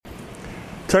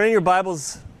Turning your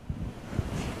Bibles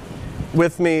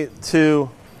with me to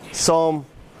Psalm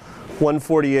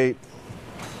 148.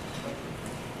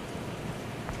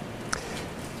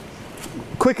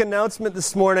 Quick announcement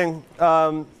this morning.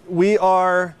 We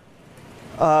are,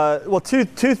 two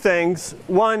things.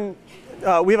 One,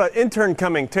 we have an intern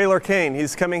coming, Taylor Kane.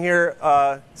 He's coming here.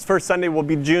 His first Sunday will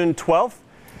be June 12th,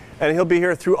 and he'll be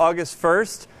here through August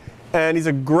 1st. And he's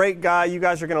a great guy. You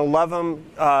guys are going to love him.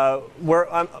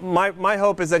 My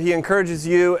hope is that he encourages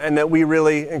you and that we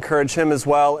really encourage him as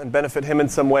well and benefit him in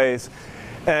some ways.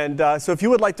 And so if you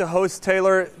would like to host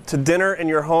Taylor to dinner in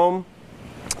your home,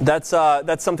 that's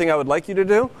something I would like you to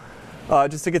do,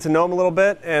 just to get to know him a little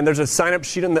bit. And there's a sign-up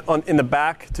sheet in the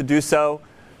back to do so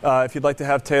if you'd like to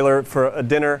have Taylor for a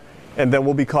dinner. And then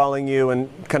we'll be calling you and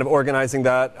kind of organizing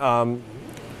that.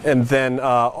 And then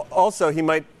also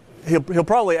He'll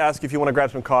probably ask if you want to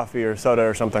grab some coffee or soda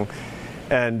or something.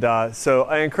 And so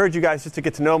I encourage you guys just to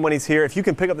get to know him when he's here. If you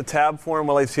can pick up the tab for him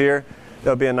while he's here, that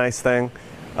would be a nice thing.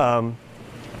 And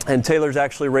Taylor's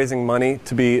actually raising money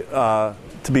to be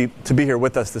here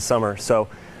with us this summer. So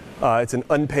it's an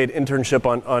unpaid internship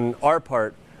on our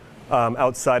part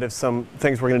outside of some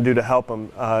things we're going to do to help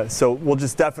him. So we'll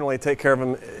just definitely take care of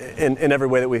him in every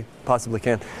way that we possibly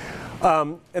can.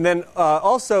 And then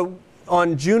also,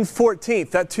 on June 14th,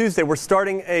 that Tuesday, we're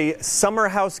starting a summer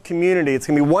house community. It's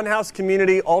going to be one house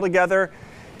community all together,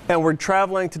 and we're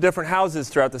traveling to different houses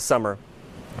throughout the summer.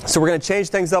 So we're going to change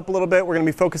things up a little bit. We're going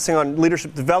to be focusing on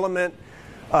leadership development.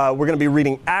 We're going to be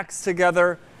reading Acts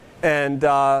together, and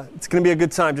it's going to be a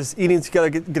good time, just eating together,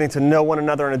 getting to know one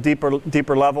another on a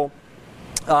deeper level.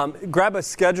 Grab a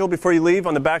schedule before you leave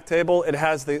on the back table. It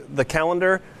has the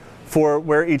calendar for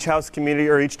where each house community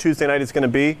or each Tuesday night is going to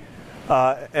be.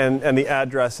 And the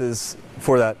addresses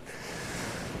for that.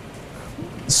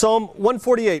 Psalm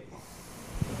 148.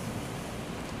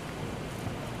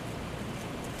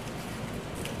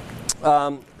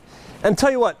 And tell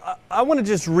you what, I want to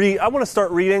just read. I want to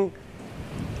start reading.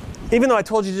 Even though I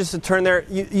told you just to turn there,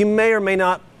 you may or may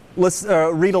not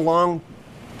read along.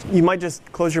 You might just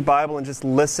close your Bible and just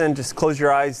listen. Just close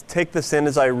your eyes. Take this in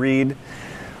as I read.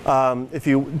 If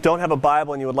you don't have a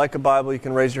Bible and you would like a Bible, you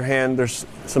can raise your hand. There's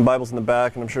some Bibles in the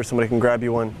back, and I'm sure somebody can grab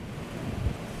you one.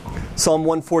 Psalm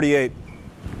 148.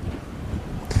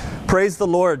 Praise the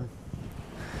Lord.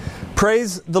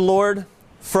 Praise the Lord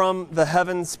from the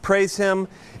heavens. Praise Him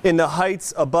in the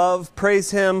heights above. Praise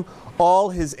Him,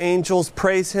 all His angels.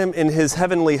 Praise Him in His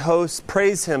heavenly hosts.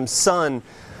 Praise Him, sun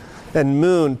and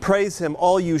moon. Praise Him,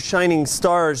 all you shining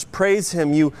stars. Praise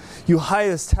Him, you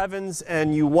highest heavens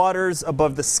and you waters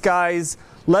above the skies.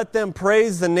 Let them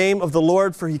praise the name of the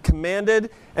Lord, for He commanded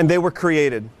and they were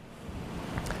created.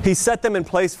 He set them in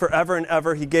place forever and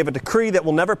ever. He gave a decree that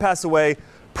will never pass away.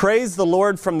 Praise the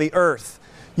Lord from the earth,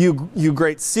 you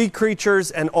great sea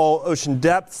creatures and all ocean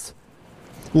depths.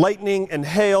 Lightning and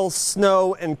hail,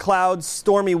 snow and clouds,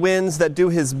 stormy winds that do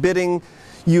His bidding.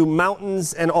 You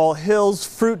mountains and all hills,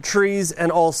 fruit trees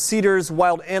and all cedars,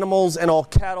 wild animals and all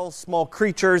cattle, small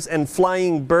creatures and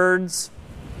flying birds,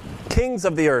 kings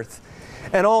of the earth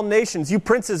and all nations, you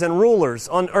princes and rulers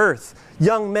on earth,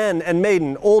 young men and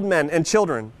maiden, old men and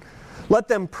children. Let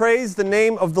them praise the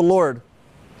name of the Lord,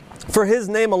 for His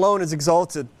name alone is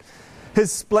exalted. His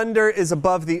splendor is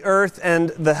above the earth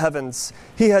and the heavens.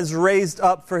 He has raised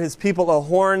up for His people a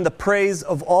horn, the praise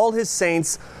of all His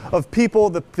saints, of people,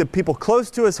 the people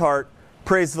close to His heart.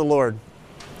 Praise the Lord.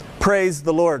 Praise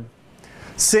the Lord.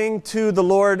 Sing to the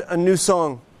Lord a new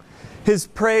song. His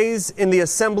praise in the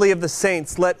assembly of the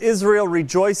saints. Let Israel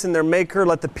rejoice in their Maker.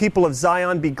 Let the people of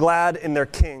Zion be glad in their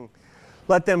King.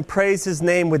 Let them praise His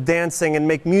name with dancing and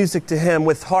make music to Him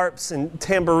with harps and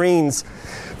tambourines.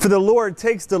 For the Lord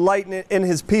takes delight in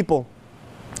His people.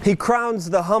 He crowns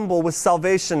the humble with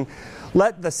salvation.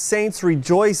 Let the saints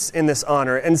rejoice in this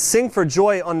honor and sing for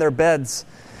joy on their beds.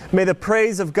 May the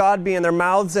praise of God be in their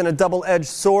mouths and a double-edged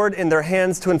sword in their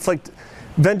hands to inflict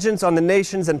vengeance on the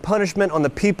nations and punishment on the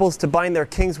peoples, to bind their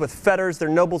kings with fetters, their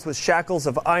nobles with shackles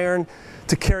of iron,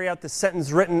 to carry out the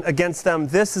sentence written against them.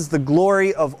 This is the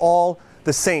glory of all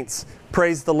the saints.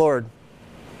 Praise the Lord.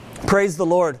 Praise the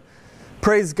Lord.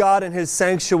 Praise God in His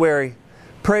sanctuary.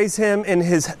 Praise Him in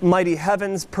His mighty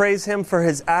heavens. Praise Him for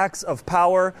His acts of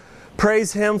power.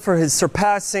 Praise Him for His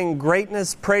surpassing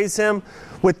greatness. Praise Him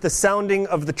with the sounding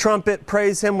of the trumpet.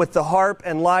 Praise Him with the harp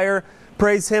and lyre.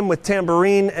 Praise Him with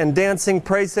tambourine and dancing.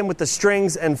 Praise Him with the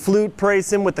strings and flute.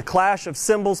 Praise Him with the clash of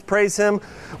cymbals. Praise Him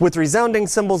with resounding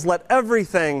cymbals. Let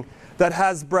everything that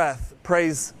has breath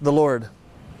praise the Lord.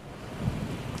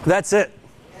 That's it.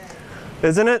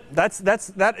 Isn't it?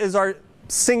 That is our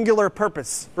singular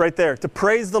purpose right there, to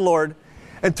praise the Lord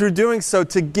and through doing so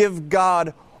to give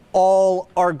God all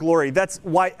our glory. That's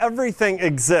why everything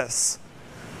exists.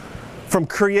 From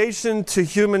creation to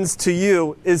humans to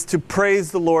you is to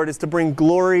praise the Lord, is to bring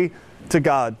glory to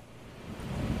God.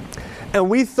 And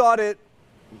we thought it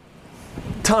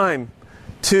time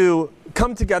to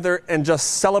come together and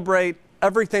just celebrate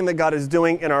everything that God is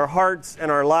doing in our hearts, in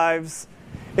our lives,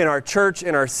 in our church,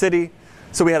 in our city.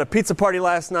 So we had a pizza party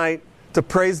last night to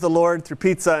praise the Lord through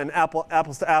pizza and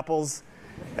apples to apples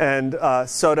and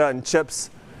soda and chips.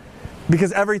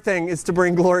 Because everything is to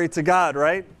bring glory to God,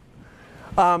 right?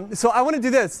 So I want to do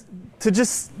this, to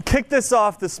just kick this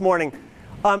off this morning.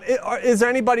 Is there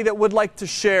anybody that would like to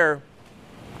share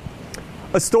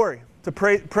a story, to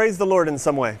praise the Lord in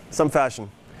some way, some fashion?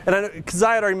 And I know Keziah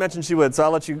had already mentioned she would, so I'll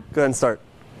let you go ahead and start.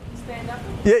 Stand up?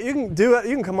 Yeah, you can do it.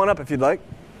 You can come on up if you'd like.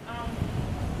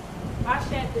 I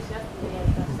shared this yesterday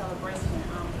at the celebration.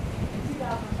 In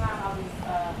 2005, I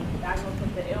was diagnosed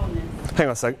with the illness. Hang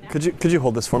on a second. Could you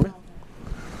hold this for me?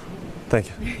 Thank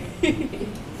you.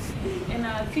 In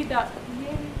 2000, can you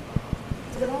hear me?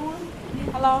 Is it on?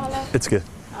 Hello? It's good.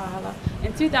 Hello.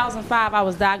 In 2005, I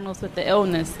was diagnosed with the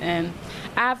illness, and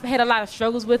I've had a lot of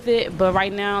struggles with it, but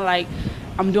right now,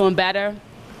 I'm doing better.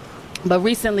 But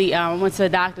recently, I went to the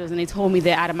doctors, and they told me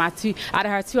that my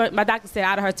doctor said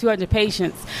out of her 200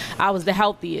 patients, I was the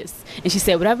healthiest. And she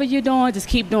said, whatever you're doing, just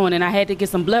keep doing. And I had to get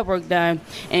some blood work done,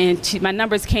 and my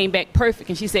numbers came back perfect.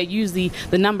 And she said usually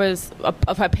the numbers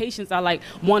of her patients are like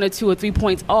 1 or 2 or 3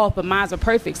 points off, but mine are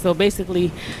perfect. So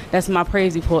basically, that's my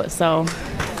praise report. So,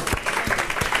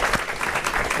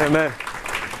 amen.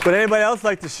 Would anybody else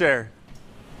like to share?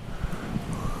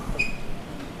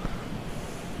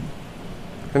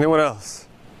 Anyone else?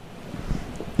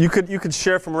 You could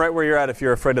share from right where you're at if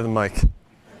you're afraid of the mic.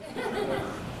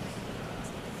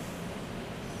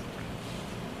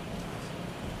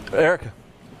 Erica,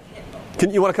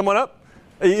 you want to come on up?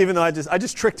 Even though I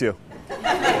just tricked you.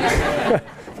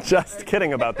 Just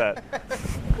kidding about that.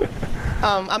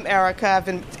 I'm Erica. I've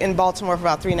been in Baltimore for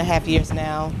about 3.5 years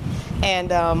now.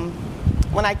 And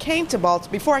when I came to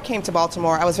before I came to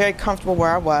Baltimore, I was very comfortable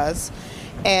where I was.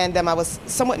 And I was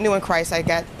somewhat new in Christ.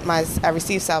 I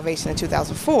received salvation in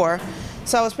 2004.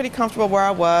 So I was pretty comfortable where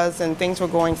I was, and things were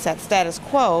going status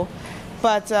quo.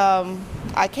 But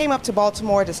I came up to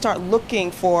Baltimore to start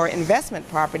looking for investment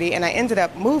property, and I ended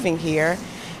up moving here.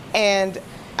 And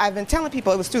I've been telling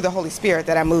people it was through the Holy Spirit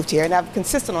that I moved here, and I'm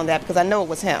consistent on that because I know it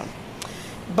was Him.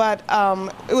 But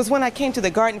it was when I came to the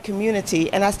Garden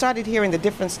community, and I started hearing the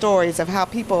different stories of how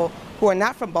people who are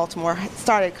not from Baltimore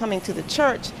started coming to the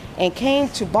church and came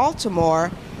to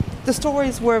Baltimore. The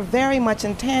stories were very much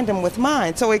in tandem with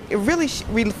mine. So it really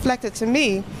reflected to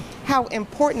me how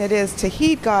important it is to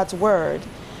heed God's word,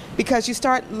 because you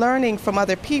start learning from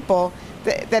other people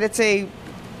that it's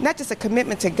not just a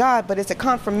commitment to God, but it's a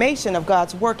confirmation of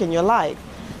God's work in your life.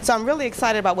 So I'm really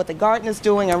excited about what the Garden is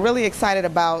doing. I'm really excited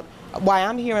about why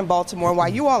I'm here in Baltimore, why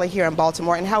you all are here in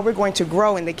Baltimore, and how we're going to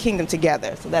grow in the kingdom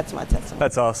together. So that's my testimony.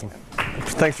 That's awesome.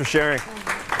 Thanks for sharing.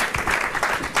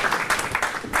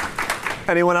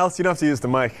 Anyone else? You don't have to use the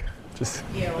mic.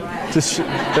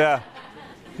 Yeah.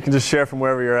 You can just share from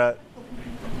wherever you're at.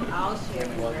 I'll share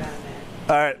from where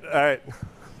I'm at. All right.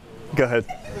 Go ahead.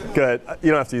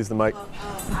 You don't have to use the mic.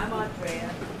 I'm Andrea,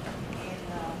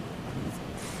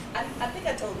 and I think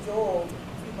I told Joel a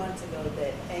few months ago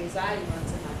that anxiety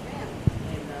runs in my family,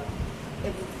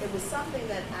 and it was something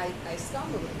that I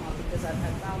stumbled upon because I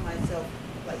found myself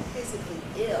physically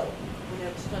ill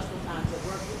whenever stressful times at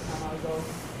work would come. I would go,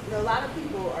 a lot of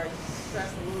people are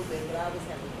stressed a little bit, but I was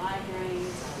having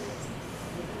migraines, I was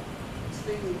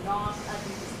extremely nauseous, I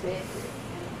was just bedridden,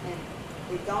 and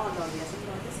it dawned on me, I said,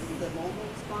 this is the normal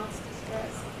response to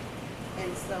stress.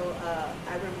 And so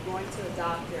I remember going to a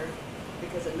doctor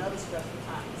because another stressful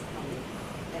time was coming,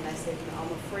 and I said,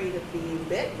 I'm afraid of being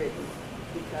bedridden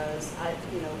because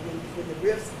when the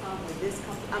rifts come, when this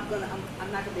comes,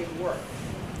 I'm not gonna be able to work.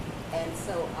 And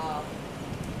so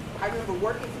I remember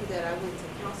working through that. I went to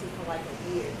counseling for a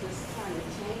year, just trying to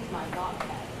change my thought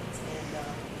patterns.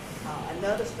 And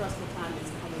another stressful time is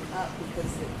coming up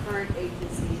because the current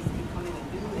agency is becoming a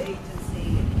new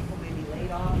agency, and people may be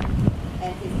laid off.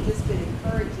 And it's just been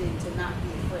encouraging to not be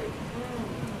afraid.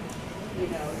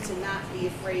 To not be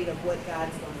afraid of what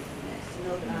God's going to do next. To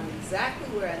know that I'm exactly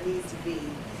where I need to be,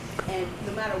 and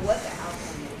no matter what the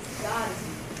outcome is, God is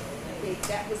in control. I think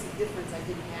that was a difference I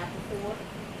didn't have before.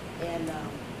 And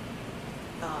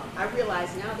I realize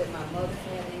now that my mother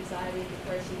had anxiety and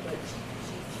depression, but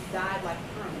she died like a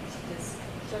hermit. She just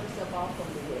shut herself off from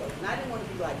the world. And I didn't want to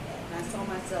be like that. And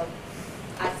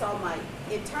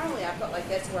internally I felt like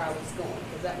that's where I was going,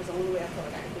 because that was the only way I felt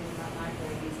like I could do with my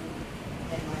migraine.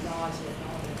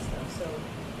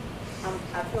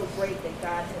 I feel great that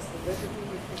God has delivered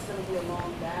me. It's going to be a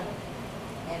long battle,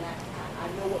 and I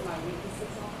know what my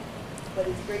weaknesses are, but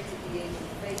it's great to be able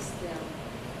to face them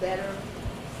better,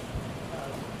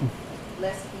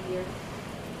 less fear,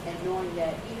 and knowing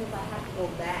that even if I have to go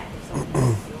back or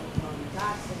something,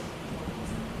 God said it,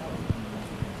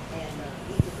 and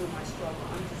even through my struggle,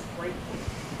 I'm just grateful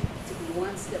to be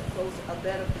one step closer, a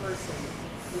better person,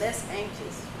 less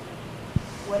anxious,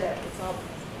 whatever. It's all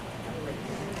because of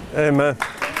God. Amen.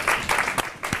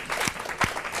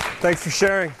 Thanks for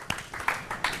sharing.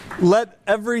 Let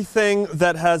everything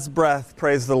that has breath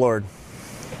praise the Lord.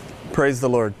 Praise the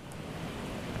Lord.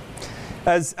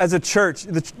 As a church,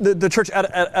 the church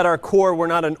at our core, we're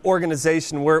not an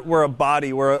organization. We're a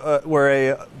body.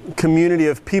 We're a community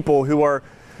of people who are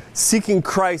seeking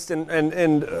Christ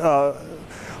and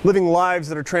living lives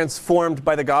that are transformed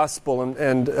by the gospel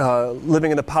and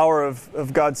living in the power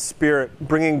of God's Spirit,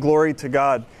 bringing glory to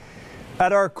God.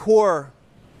 At our core,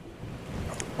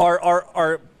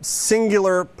 our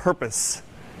singular purpose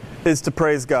is to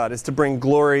praise God, is to bring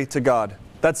glory to God.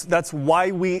 That's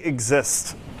why we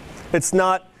exist. It's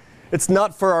not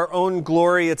for our own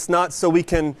glory. It's not so we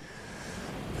can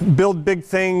build big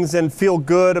things and feel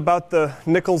good about the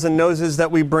nickels and noses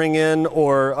that we bring in,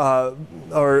 or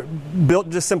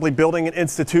just simply building an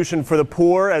institution for the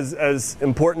poor, as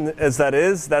important as that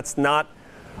is. That's not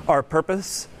our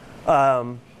purpose.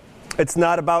 It's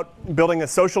not about building a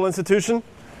social institution,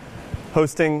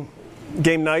 hosting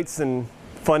game nights and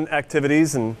fun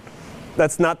activities, and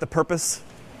that's not the purpose.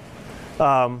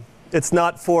 It's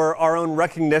not for our own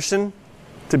recognition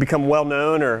to become well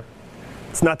known, or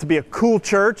it's not to be a cool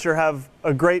church or have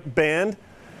a great band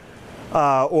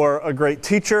or a great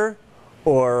teacher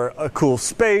or a cool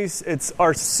space. It's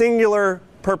our singular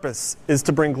purpose is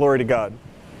to bring glory to God.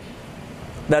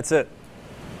 That's it.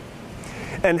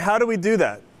 And how do we do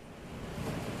that?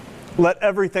 Let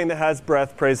everything that has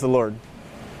breath praise the Lord.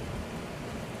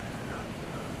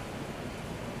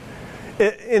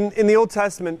 In the Old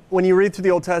Testament, when you read through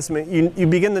the Old Testament, you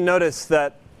begin to notice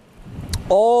that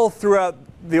all throughout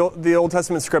the Old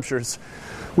Testament scriptures,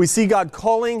 we see God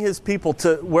calling His people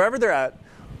to wherever they're at,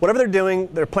 whatever they're doing,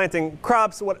 they're planting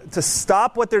crops, to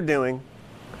stop what they're doing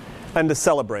and to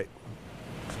celebrate.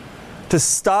 To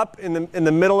stop in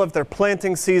the middle of their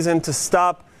planting season, to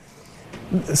stop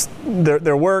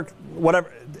their work,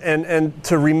 whatever, and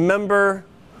to remember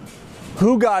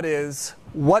who God is,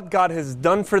 what God has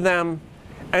done for them,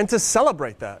 and to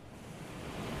celebrate that.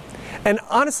 And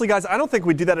honestly, guys, I don't think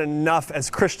we do that enough as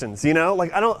Christians, you know?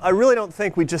 Like, I really don't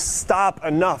think we just stop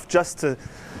enough just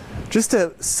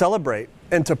to celebrate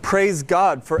and to praise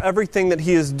God for everything that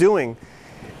He is doing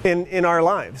in our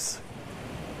lives.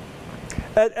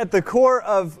 At the core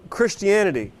of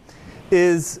Christianity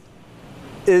is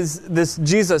this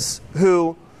Jesus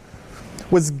who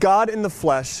was God in the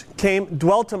flesh, came,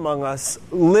 dwelt among us,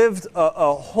 lived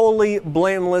a holy,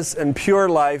 blameless, and pure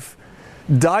life,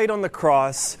 died on the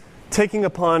cross, taking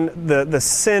upon the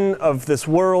sin of this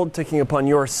world, taking upon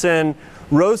your sin,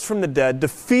 rose from the dead,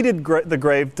 defeated the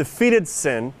grave, defeated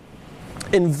sin,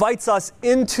 invites us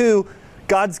into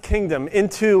God's kingdom,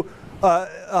 into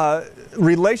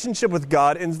relationship with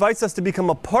God, invites us to become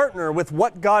a partner with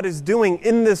what God is doing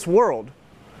in this world.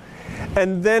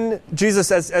 And then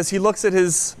Jesus, as He looks at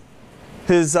His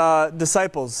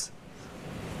disciples,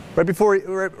 right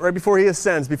before He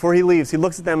ascends, before He leaves, He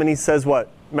looks at them and He says what?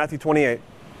 Matthew 28.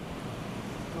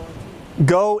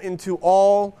 Go into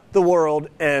all the world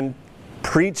and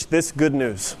preach this good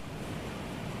news.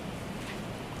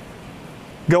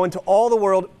 Go into all the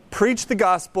world, preach the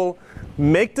gospel,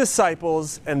 make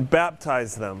disciples, and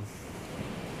baptize them.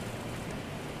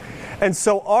 And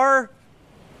so our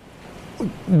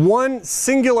one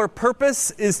singular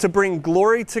purpose is to bring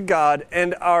glory to God,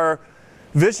 and our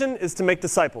vision is to make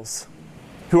disciples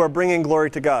who are bringing glory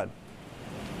to God.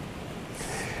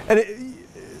 And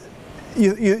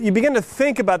you begin to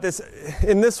think about this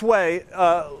in this way,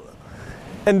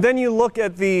 and then you look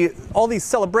at all these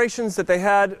celebrations that they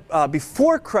had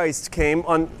before Christ came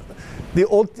in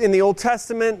the Old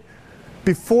Testament,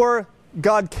 before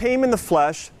God came in the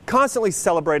flesh, constantly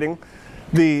celebrating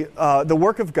the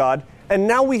work of God. And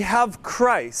now we have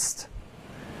Christ.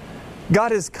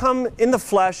 God has come in the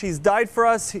flesh. He's died for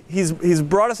us. He's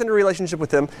brought us into a relationship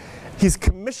with Him. He's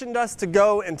commissioned us to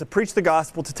go and to preach the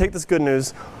gospel, to take this good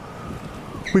news.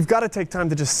 We've got to take time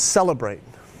to just celebrate.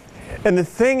 And the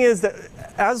thing is that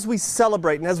as we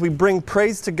celebrate and as we bring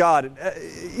praise to God,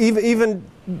 even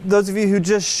those of you who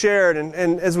just shared, and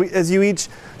as you each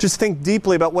just think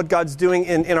deeply about what God's doing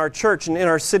in our church and in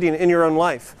our city and in your own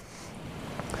life,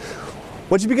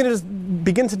 what you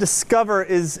begin to discover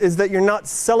is that you're not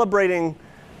celebrating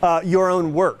your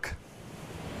own work.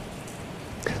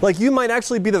 Like, you might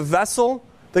actually be the vessel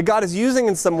that God is using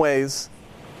in some ways,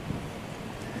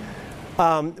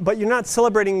 but you're not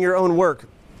celebrating your own work.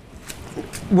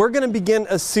 We're going to begin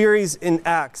a series in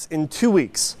Acts in 2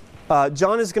 weeks.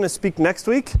 John is going to speak next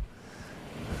week.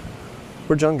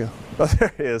 Where'd John go? Oh,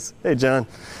 there he is. Hey, John.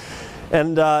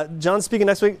 And John's speaking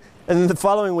next week. And then the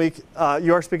following week,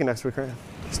 you are speaking next week, right?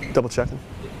 Just double checking.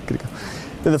 Good to go.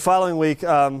 Then the following week,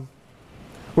 we're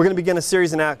going to begin a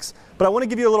series in Acts. But I want to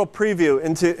give you a little preview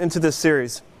into this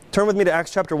series. Turn with me to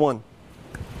Acts chapter 1.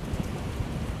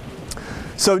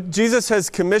 So Jesus has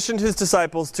commissioned his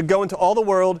disciples to go into all the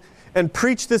world and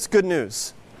preach this good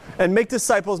news. And make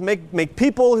disciples, make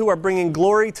people who are bringing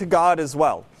glory to God as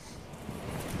well.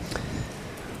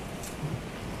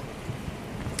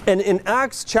 And in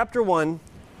Acts chapter 1,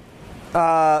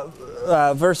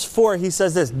 verse 4, he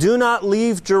says this: "Do not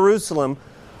leave Jerusalem,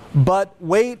 but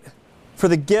wait for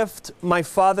the gift my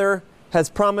Father has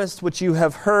promised, which you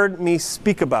have heard me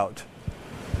speak about."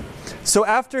 So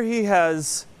after he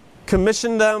has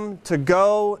commissioned them to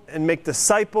go and make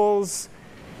disciples,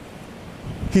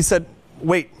 he said,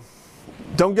 wait,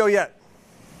 don't go yet.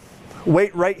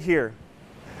 Wait right here.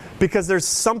 Because there's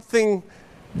something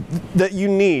that you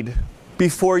need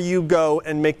before you go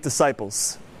and make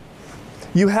disciples.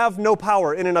 You have no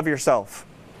power in and of yourself.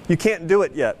 You can't do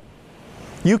it yet.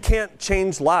 You can't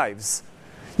change lives.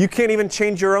 You can't even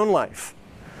change your own life.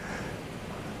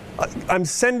 I'm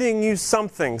sending you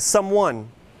someone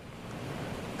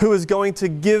who is going to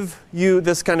give you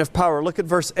this kind of power. Look at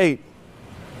verse 8.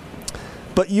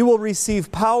 "But you will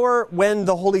receive power when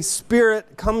the Holy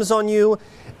Spirit comes on you,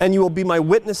 and you will be my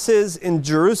witnesses in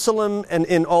Jerusalem and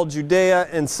in all Judea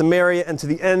and Samaria and to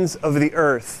the ends of the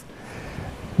earth."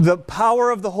 The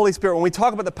power of the Holy Spirit. When we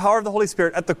talk about the power of the Holy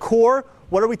Spirit, at the core,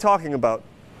 what are we talking about?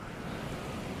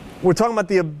 We're talking about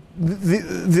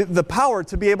the power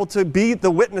to be able to be the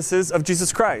witnesses of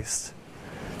Jesus Christ.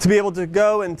 To be able to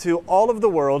go into all of the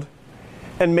world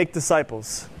and make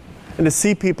disciples. And to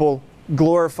see people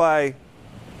glorify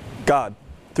God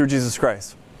through Jesus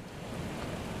Christ.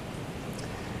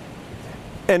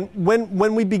 And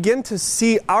when we begin to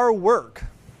see our work,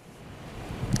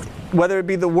 whether it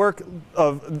be the work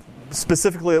of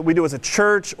specifically that we do as a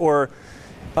church, or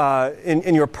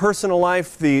in your personal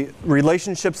life, the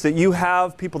relationships that you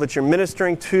have, people that you're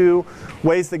ministering to,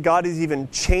 ways that God is even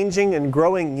changing and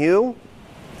growing you,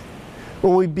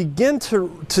 when we begin to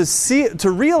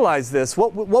realize this,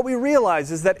 what we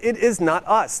realize is that it is not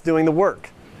us doing the work.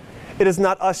 It is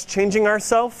not us changing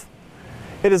ourselves.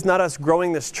 It is not us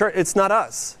growing this church. It's not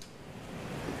us.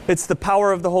 It's the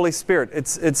power of the Holy Spirit.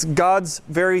 It's God's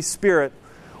very Spirit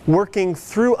working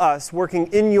through us, working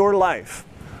in your life,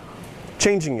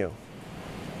 changing you.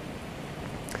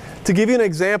 To give you an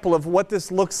example of what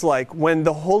this looks like when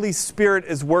the Holy Spirit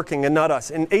is working and not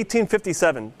us. In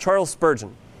 1857, Charles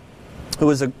Spurgeon, who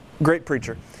was a great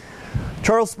preacher,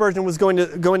 Charles Spurgeon was going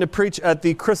to preach at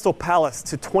the Crystal Palace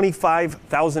to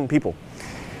 25,000 people.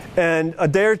 And a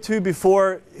day or two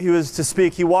before he was to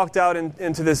speak, he walked out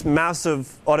into this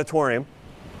massive auditorium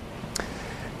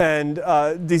and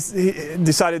he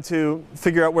decided to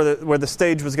figure out where the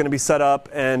stage was going to be set up.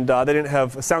 And they didn't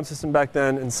have a sound system back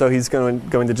then, and so he's going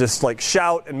to just like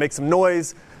shout and make some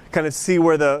noise, kind of see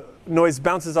where the noise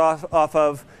bounces off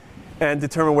of, and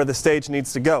determine where the stage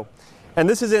needs to go. And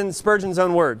this is in Spurgeon's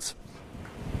own words.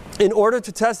 "In order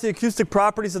to test the acoustic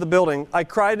properties of the building, I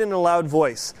cried in a loud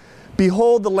voice,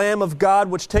 'Behold the Lamb of God,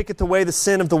 which taketh away the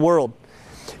sin of the world.'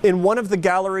 In one of the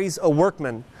galleries, a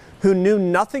workman, who knew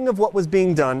nothing of what was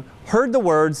being done, heard the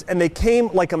words, and they came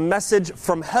like a message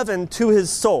from heaven to his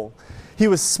soul. He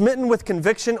was smitten with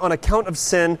conviction on account of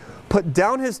sin, put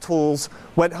down his tools,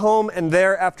 went home, and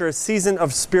there, after a season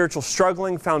of spiritual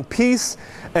struggling, found peace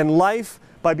and life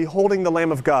by beholding the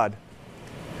Lamb of God."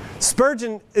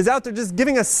 Spurgeon is out there just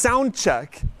giving a sound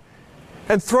check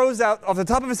and throws out off the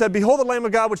top of his head, "Behold the Lamb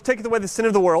of God, which taketh away the sin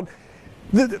of the world."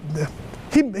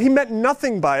 He meant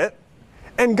nothing by it.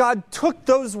 And God took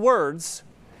those words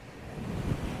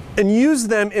and used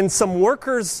them in some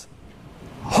worker's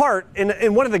heart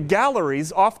in one of the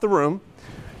galleries off the room,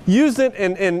 used it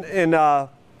in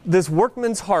this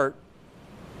workman's heart,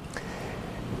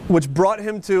 which brought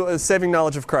him to a saving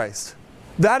knowledge of Christ.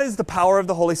 That is the power of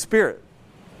the Holy Spirit.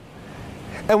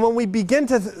 And when we begin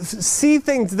to see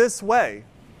things this way,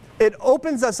 it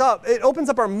opens us up. It opens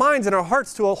up our minds and our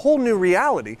hearts to a whole new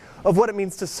reality of what it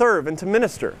means to serve and to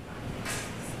minister.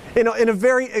 In a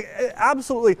very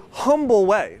absolutely humble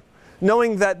way,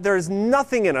 knowing that there's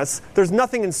nothing in us, there's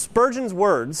nothing in Spurgeon's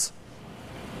words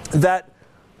that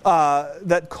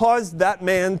that caused that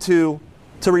man to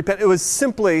repent. It was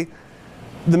simply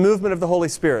the movement of the Holy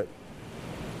Spirit.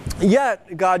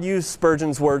 Yet, God used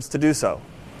Spurgeon's words to do so.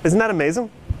 Isn't that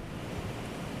amazing?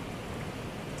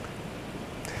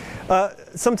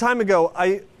 Some time ago,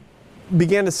 I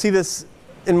began to see this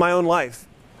in my own life,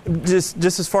 just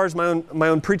as far as my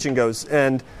own preaching goes.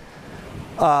 And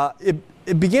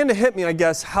it began to hit me, I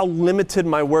guess, how limited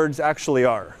my words actually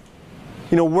are.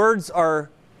 You know, words are...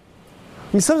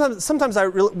 I mean, sometimes I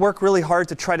work really hard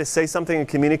to try to say something and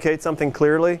communicate something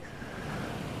clearly.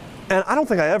 And I don't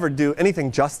think I ever do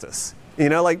anything justice. You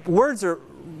know, like words are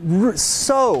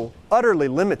so utterly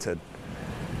limited.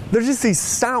 They're just these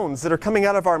sounds that are coming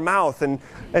out of our mouth, and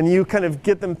you kind of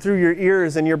get them through your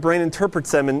ears and your brain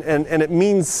interprets them, and it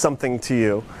means something to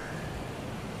you.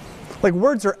 Like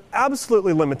words are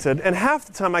absolutely limited, and half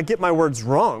the time I get my words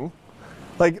wrong.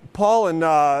 Like Paul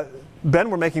and Ben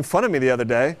were making fun of me the other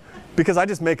day because I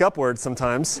just make up words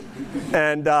sometimes.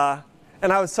 And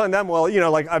I was telling them, well, you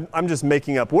know, like I'm just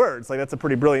making up words. Like that's a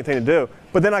pretty brilliant thing to do.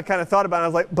 But then I kind of thought about it. I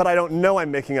was like, but I don't know I'm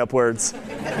making up words.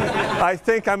 I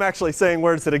think I'm actually saying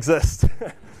words that exist.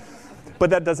 But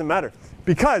that doesn't matter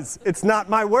because it's not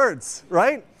my words,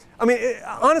 right? I mean,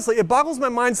 honestly, it boggles my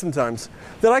mind sometimes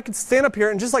that I could stand up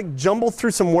here and just like jumble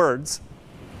through some words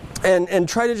and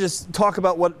try to just talk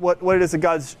about what it is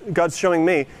that God's showing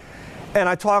me. And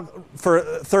I talk for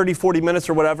 30, 40 minutes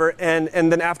or whatever, and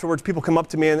then afterwards people come up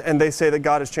to me and they say that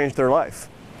God has changed their life.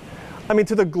 I mean,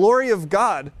 to the glory of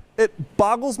God, it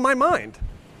boggles my mind.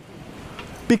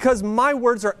 Because my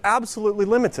words are absolutely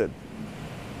limited.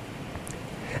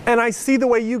 And I see the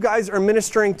way you guys are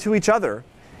ministering to each other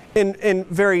in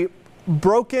very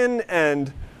broken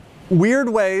and weird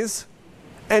ways,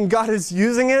 and God is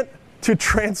using it to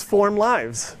transform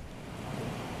lives.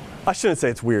 I shouldn't say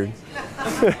it's weird.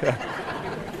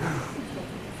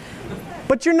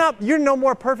 But you're no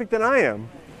more perfect than I am.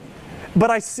 But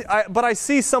I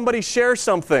see somebody share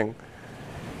something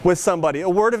with somebody, a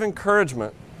word of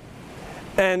encouragement,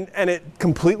 and it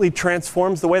completely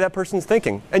transforms the way that person's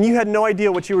thinking. And you had no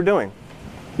idea what you were doing.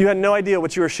 You had no idea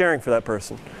what you were sharing for that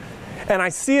person. And I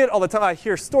see it all the time. I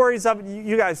hear stories of it.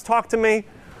 You guys talk to me,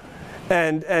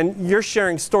 and you're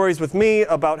sharing stories with me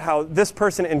about how this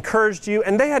person encouraged you,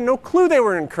 and they had no clue they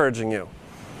were encouraging you.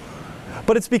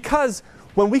 But it's because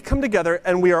when we come together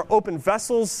and we are open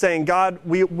vessels saying, God,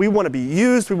 we want to be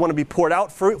used, we want to be poured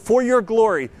out for your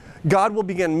glory, God will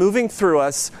begin moving through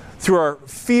us, through our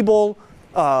feeble,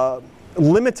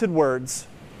 limited words,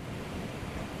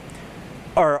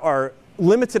 our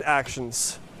limited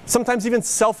actions, sometimes even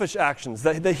selfish actions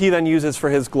that he then uses for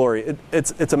his glory.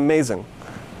 It's amazing.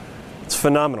 It's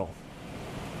phenomenal.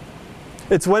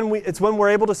 It's when we're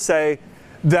able to say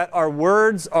that our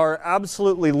words are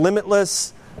absolutely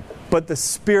limitless, but the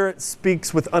Spirit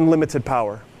speaks with unlimited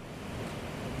power.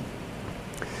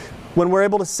 When we're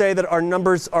able to say that our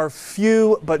numbers are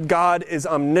few, but God is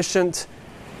omniscient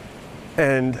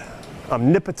and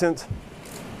omnipotent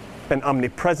and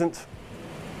omnipresent.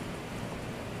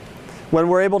 When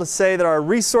we're able to say that our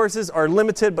resources are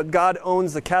limited, but God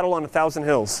owns the cattle on 1,000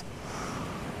 hills.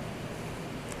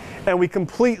 And we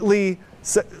completely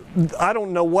say, I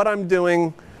don't know what I'm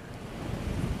doing,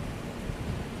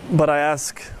 but I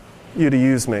ask you to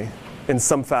use me in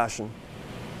some fashion.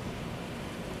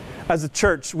 As a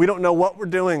church, we don't know what we're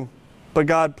doing, but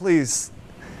God, please,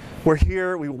 we're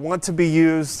here, we want to be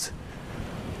used.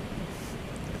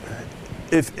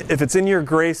 If it's in your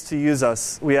grace to use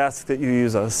us, we ask that you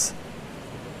use us.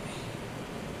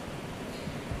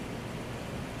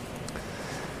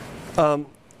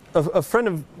 A friend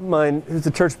of mine who's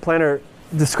a church planner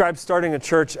describes starting a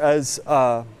church as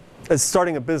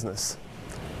starting a business.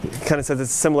 He kind of says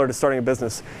it's similar to starting a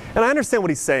business. And I understand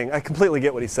what he's saying. I completely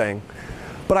get what he's saying.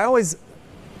 But I always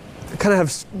kind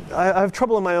of have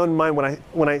trouble in my own mind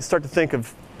when I start to think of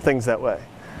things that way.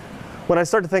 When I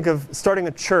start to think of starting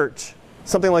a church,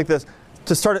 something like this,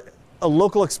 to start a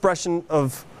local expression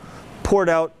of poured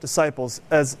out disciples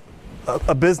as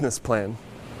a business plan,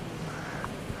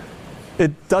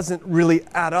 it doesn't really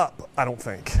add up, I don't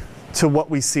think, to what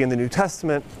we see in the New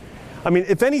Testament. I mean,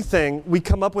 if anything, we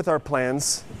come up with our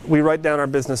plans. We write down our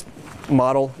business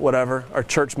model, whatever, our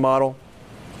church model.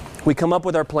 We come up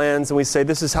with our plans and we say,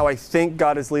 this is how I think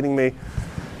God is leading me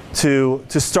to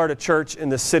start a church in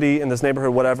this city, in this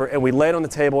neighborhood, whatever. And we lay it on the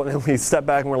table and then we step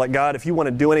back and we're like, God, if you want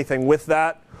to do anything with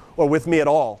that or with me at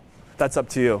all, that's up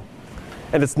to you.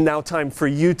 And it's now time for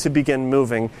you to begin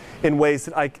moving in ways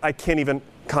that I can't even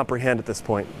comprehend at this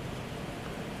point.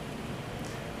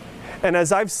 And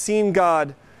as I've seen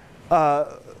God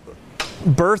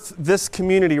birth this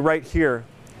community right here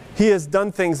He has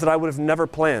done things that I would have never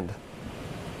planned.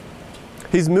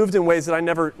 He's moved in ways that I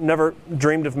never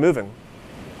dreamed of moving.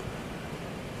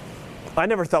 I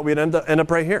never thought we'd end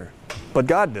up right here, but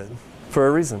God did, for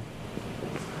a reason.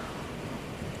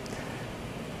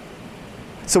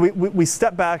 So we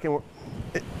step back, and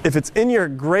if it's in your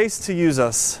grace to use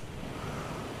us,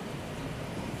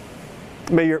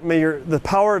 may the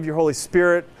power of your Holy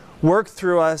Spirit work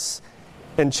through us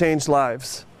and change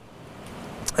lives.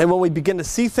 And when we begin to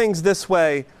see things this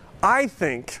way, I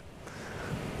think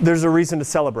there's a reason to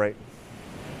celebrate.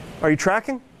 Are you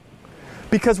tracking?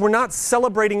 Because we're not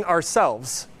celebrating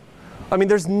ourselves. I mean,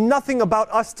 there's nothing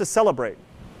about us to celebrate.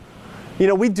 You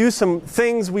know, we do some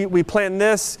things, we plan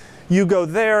this, you go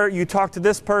there, you talk to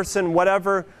this person,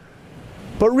 whatever.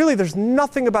 But really, there's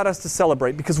nothing about us to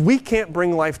celebrate because we can't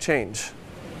bring life change,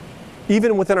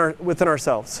 even within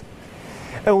ourselves.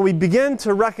 And when we begin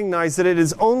to recognize that it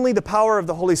is only the power of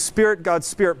the Holy Spirit, God's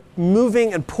Spirit,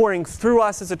 moving and pouring through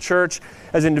us as a church,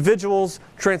 as individuals,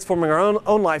 transforming our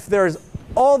own life, there is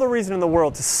all the reason in the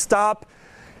world to stop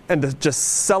and to just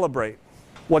celebrate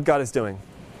what God is doing.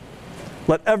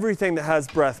 Let everything that has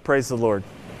breath praise the Lord.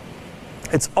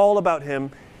 It's all about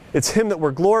Him. It's Him that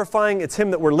we're glorifying. It's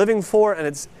Him that we're living for. And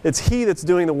it's He that's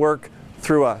doing the work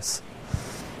through us.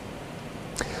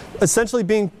 Essentially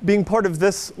being part of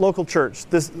this local church,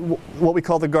 this what we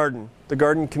call the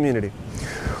garden community.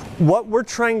 What we're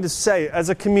trying to say as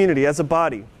a community, as a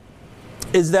body,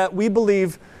 is that we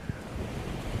believe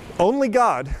only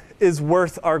God is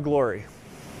worth our glory.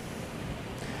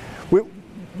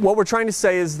 What we're trying to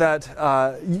say is that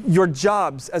your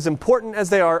jobs, as important as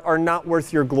they are not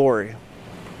worth your glory.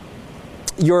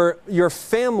 Your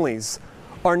families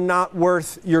are not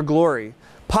worth your glory.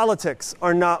 Politics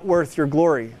are not worth your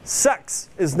glory. Sex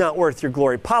is not worth your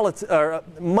glory.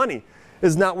 Money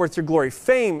is not worth your glory.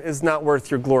 Fame is not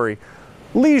worth your glory.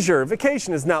 Leisure,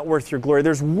 vacation is not worth your glory.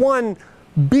 There's one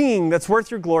being that's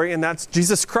worth your glory, and that's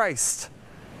Jesus Christ.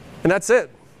 And that's it.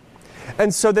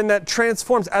 And so then that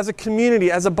transforms as a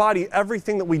community, as a body,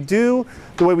 everything that we do,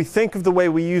 the way we think of the way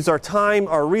we use our time,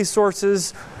 our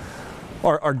resources,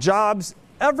 our jobs,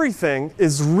 everything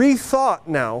is rethought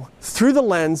now through the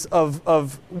lens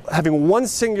of having one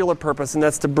singular purpose, and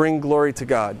that's to bring glory to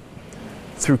God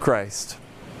through Christ.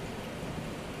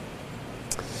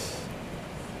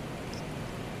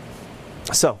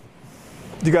 So,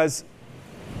 do you guys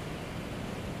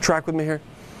track with me here?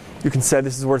 You can say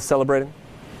this is worth celebrating.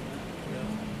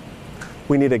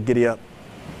 We need to giddy up.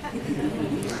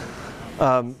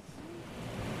 The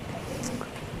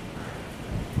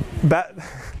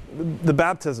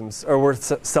baptisms are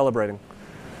worth celebrating.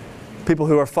 People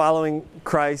who are following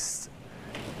Christ,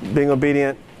 being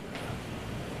obedient.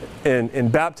 In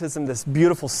baptism, this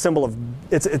beautiful symbol of,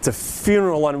 it's a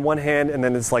funeral on one hand, and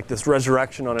then it's like this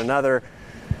resurrection on another.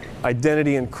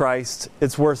 Identity in Christ.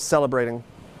 It's worth celebrating.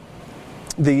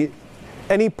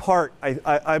 Any part,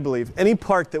 I believe, any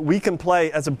part that we can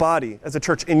play as a body, as a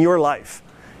church in your life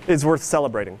is worth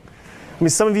celebrating. I mean,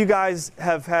 some of you guys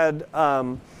have had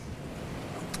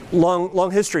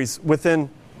long histories within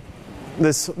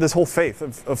this whole faith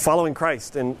of following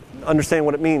Christ and understanding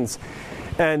what it means.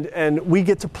 And we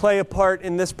get to play a part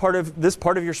in this part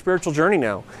of your spiritual journey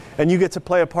now. And you get to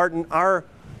play a part in our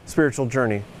spiritual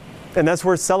journey. And that's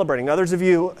worth celebrating. Others of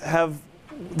you have,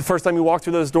 the first time you walked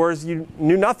through those doors, you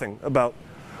knew nothing about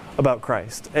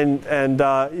Christ. And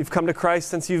you've come to Christ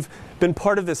since you've been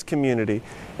part of this community.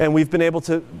 And we've been able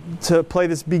to play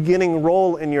this beginning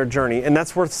role in your journey. And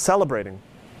that's worth celebrating.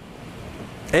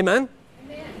 Amen?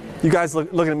 Amen. You guys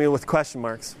looking at me with question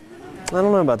marks. I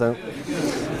don't know about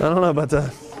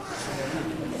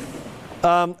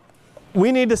that.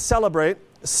 We need to celebrate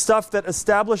stuff that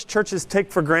established churches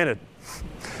take for granted.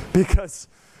 Because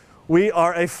we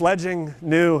are a fledgling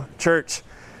new church.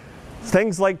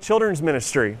 Things like children's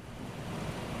ministry.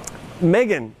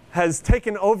 Megan has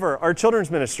taken over our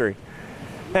children's ministry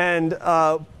and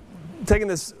taken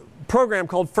this program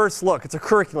called First Look. It's a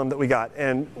curriculum that we got,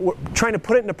 and we're trying to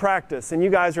put it into practice. And you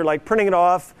guys are like printing it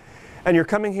off, and you're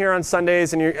coming here on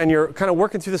Sundays, and you're kind of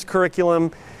working through this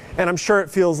curriculum. And I'm sure it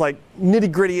feels like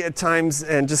nitty-gritty at times,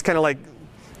 and just kind of like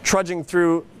trudging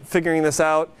through figuring this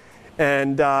out.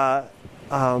 And but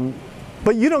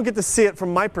you don't get to see it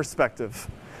from my perspective,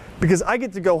 because I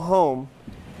get to go home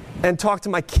and talk to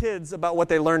my kids about what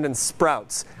they learned in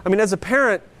Sprouts. I mean, as a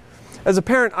parent,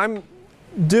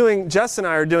 Jess and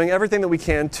I are doing everything that we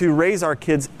can to raise our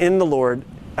kids in the Lord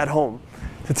at home,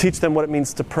 to teach them what it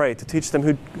means to pray, to teach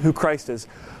them who Christ is.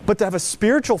 But to have a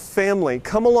spiritual family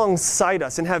come alongside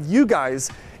us and have you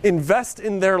guys invest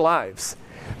in their lives.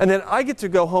 And then I get to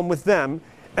go home with them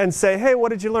and say, hey, what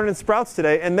did you learn in Sprouts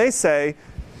today? And they say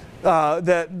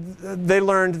that they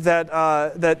learned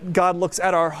that God looks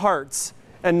at our hearts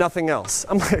and nothing else.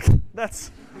 I'm like,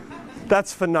 that's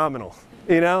phenomenal,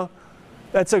 you know?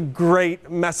 That's a great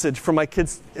message for my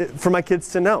kids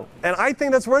to know. And I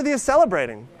think that's worthy of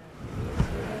celebrating.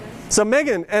 So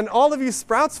Megan and all of you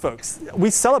Sprouts folks, we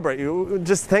celebrate you.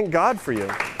 Just thank God for you.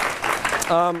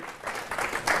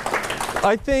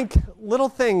 I think little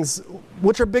things,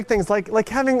 which are big things, like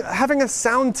having a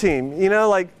sound team. You know,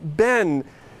 like Ben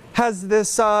has this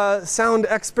sound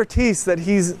expertise that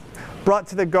he's brought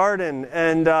to the garden,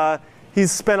 and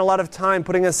he's spent a lot of time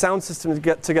putting a sound system to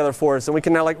get together for us, and we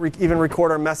can now even record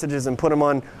our messages and put them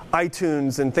on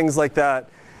iTunes and things like that.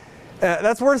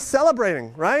 That's worth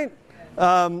celebrating, right?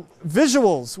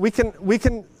 Visuals. We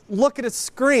can look at a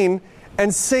screen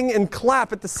and sing and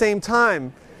clap at the same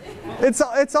time.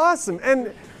 It's awesome,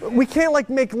 and we can't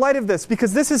make light of this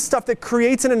because this is stuff that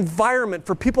creates an environment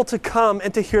for people to come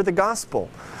and to hear the gospel.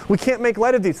 We can't make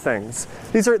light of these things.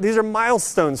 These are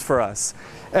milestones for us,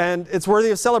 and it's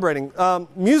worthy of celebrating.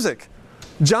 Music.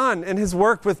 John and his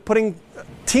work with putting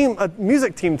a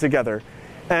music team together,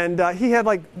 and he had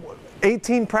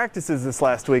 18 practices this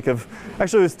last week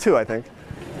actually it was 2, I think.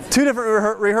 2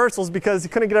 different rehearsals because he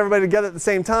couldn't get everybody together at the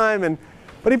same time,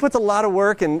 but he puts a lot of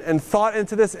work and thought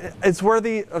into this. It's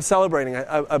worthy of celebrating,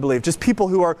 I believe. Just people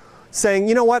who are saying,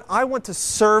 you know what, I want to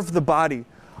serve the body.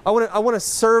 I want to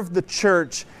serve the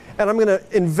church, and I'm going to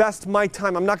invest my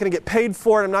time. I'm not going to get paid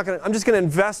for it. I'm just going to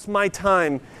invest my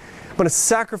time. I'm going to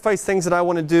sacrifice things that I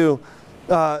want to do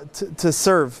to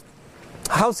serve.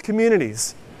 House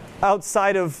communities.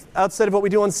 Outside of what we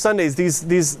do on Sundays,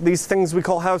 these things we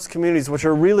call house communities, which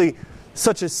are really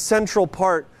such a central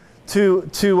part to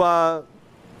our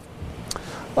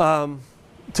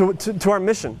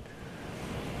mission.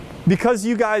 Because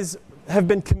you guys have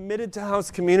been committed to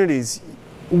house communities,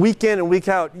 week in and week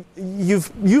out,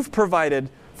 you've provided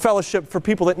fellowship for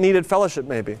people that needed fellowship.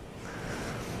 Maybe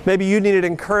you needed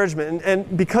encouragement,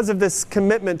 and because of this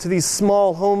commitment to these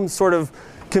small home sort of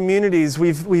communities,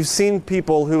 we've seen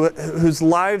people whose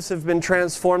lives have been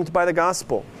transformed by the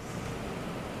gospel.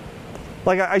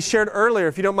 Like I shared earlier,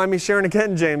 if you don't mind me sharing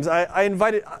again, James, I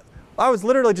was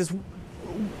literally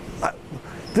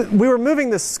we were moving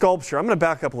this sculpture. I'm going to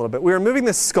back up a little bit. We were moving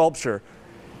this sculpture,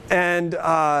 and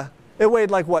it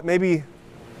weighed maybe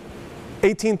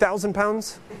 18,000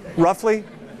 pounds, roughly.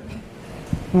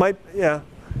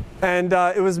 And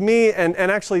it was me and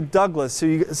actually Douglas,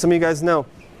 who some of you guys know.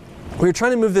 We were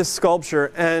trying to move this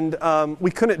sculpture, and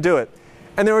we couldn't do it.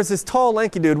 And there was this tall,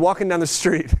 lanky dude walking down the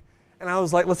street. And I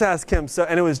was like, let's ask him.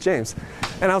 And it was James.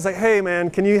 And I was like, hey, man,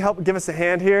 can you help give us a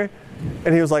hand here?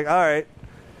 And he was like, all right.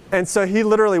 And so he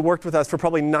literally worked with us for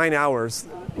probably 9 hours.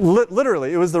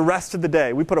 Literally, it was the rest of the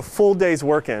day. We put a full day's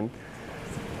work in.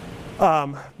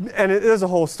 And there's a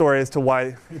whole story as to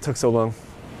why it took so long.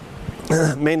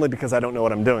 Mainly because I don't know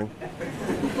what I'm doing.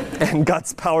 And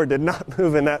God's power did not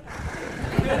move in that.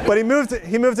 But he moved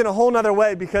in a whole nother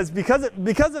way because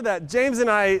of that, James and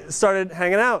I started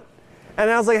hanging out. And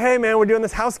I was like, hey man, we're doing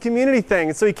this house community thing.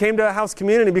 And so he came to a house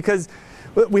community because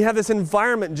we have this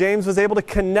environment. James was able to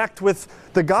connect with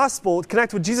the gospel,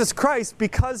 connect with Jesus Christ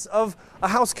because of a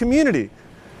house community.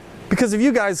 Because of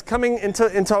you guys coming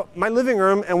into my living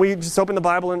room, and we just opened the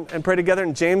Bible and prayed together,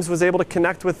 and James was able to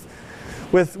connect with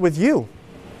you.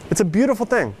 It's a beautiful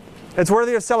thing. It's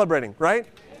worthy of celebrating, right?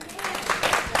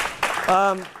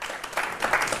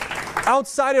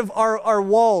 Outside of our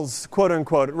walls, quote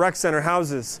unquote, rec center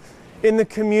houses, in the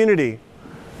community,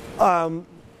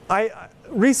 I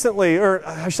recently, or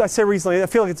I say recently, I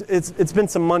feel like it's been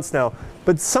some months now,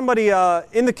 but somebody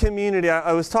in the community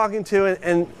I was talking to,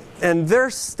 and their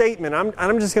statement,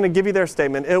 I'm just going to give you their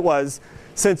statement. It was,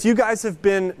 since you guys have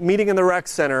been meeting in the rec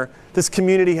center, this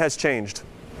community has changed.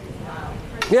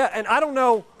 Yeah, and I don't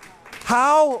know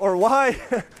how or why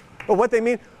or what they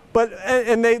mean. But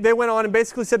and they went on and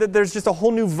basically said that there's just a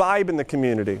whole new vibe in the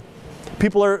community.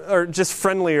 People are just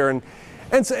friendlier, and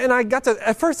I got to,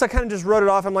 at first I kind of just wrote it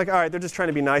off. I'm like, all right, they're just trying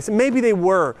to be nice, and maybe they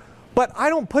were, but I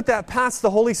don't put that past the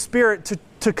Holy Spirit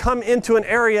to come into an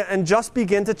area and just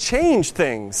begin to change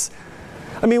things.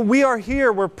 I mean, we are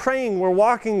here, we're praying, we're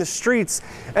walking the streets,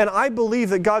 and I believe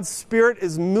that God's Spirit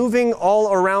is moving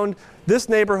all around this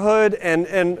neighborhood and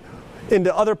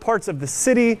into other parts of the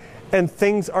city. And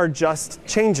things are just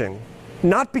changing.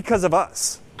 Not because of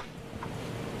us.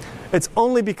 It's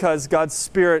only because God's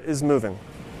Spirit is moving.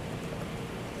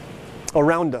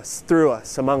 Around us, through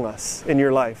us, among us, in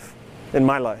your life, in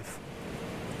my life.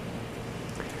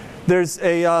 There's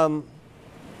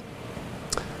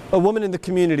a woman in the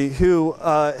community who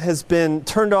has been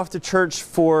turned off to church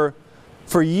for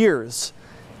years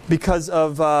because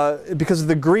of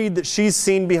the greed that she's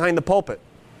seen behind the pulpit.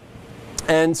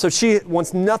 And so she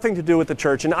wants nothing to do with the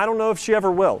church, and I don't know if she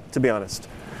ever will, to be honest.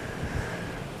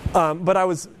 But I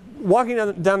was walking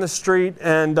down the street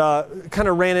and kind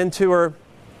of ran into her,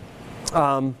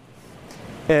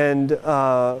 and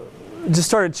just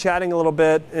started chatting a little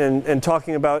bit and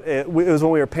talking about it. It was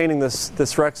when we were painting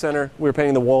this rec center. We were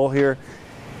painting the wall here,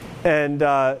 and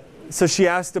so she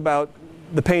asked about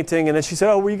the painting, and then she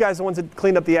said, "Oh, were you guys the ones that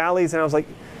cleaned up the alleys?" And I was like,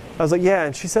 "Yeah."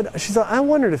 And she said, "I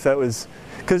wondered if that was."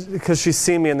 Because she's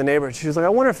seen me in the neighborhood. She was like, I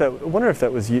wonder if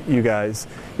that was you guys,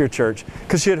 your church.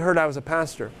 Because she had heard I was a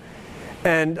pastor.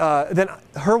 And then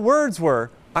her words were,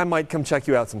 I might come check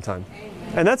you out sometime.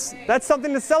 Amen. And that's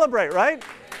something to celebrate, right?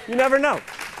 You never know.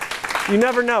 You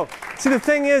never know. See, the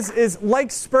thing is like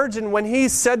Spurgeon, when he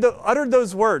uttered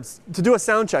those words to do a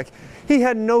sound check, he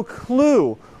had no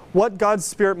clue what God's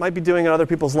Spirit might be doing in other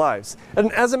people's lives.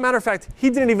 And as a matter of fact,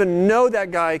 he didn't even know that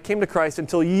guy came to Christ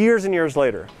until years and years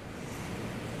later.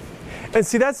 And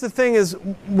see, that's the thing is,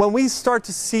 when we start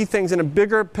to see things in a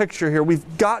bigger picture here,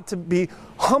 we've got to be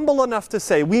humble enough to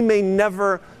say we may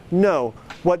never know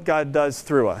what God does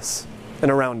through us and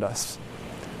around us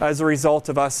as a result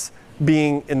of us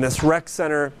being in this rec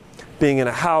center, being in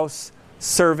a house,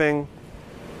 serving.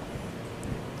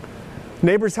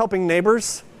 Neighbors helping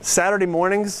neighbors, Saturday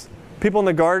mornings, people in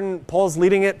the garden, Paul's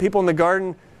leading it, people in the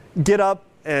garden get up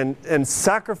and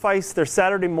sacrifice their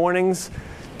Saturday mornings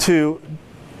to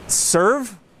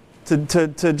serve,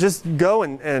 to just go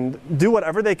and do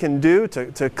whatever they can do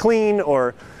to clean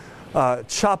or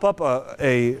chop up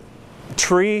a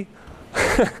tree.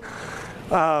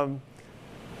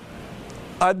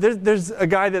 There's a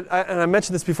guy and I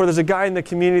mentioned this before, there's a guy in the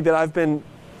community that I've been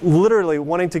literally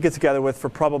wanting to get together with for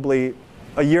probably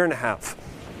a year and a half.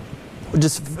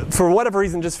 Just for whatever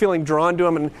reason, just feeling drawn to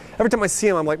him. And every time I see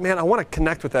him, I'm like, man, I want to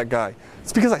connect with that guy.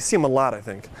 It's because I see him a lot, I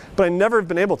think. But I never have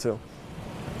been able to.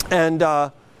 And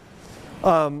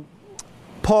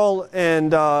Paul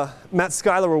and Matt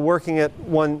Schuyler were working at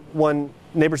one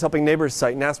Neighbors Helping Neighbors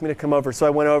site and asked me to come over. So I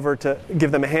went over to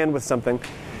give them a hand with something.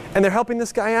 And they're helping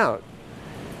this guy out.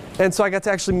 And so I got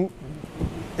to actually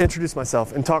introduce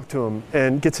myself and talk to him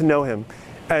and get to know him.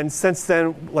 And since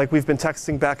then, like, we've been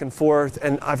texting back and forth,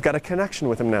 and I've got a connection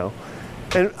with him now.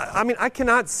 And I mean, I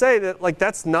cannot say that, like,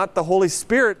 that's not the Holy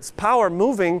Spirit's power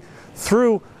moving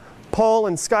through Paul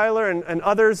and Schuyler and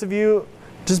others of you,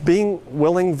 just being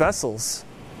willing vessels,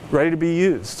 ready to be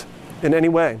used in any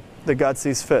way that God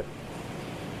sees fit.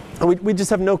 And we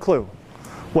just have no clue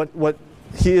what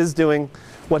he is doing,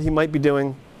 what he might be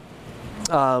doing.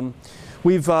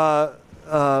 We've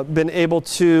been able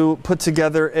to put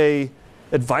together a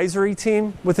advisory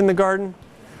team within the garden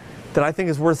that I think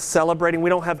is worth celebrating. We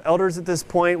don't have elders at this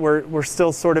point. We're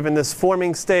still sort of in this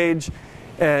forming stage,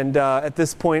 and at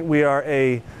this point we are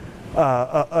a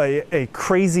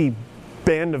crazy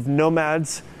band of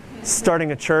nomads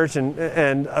starting a church,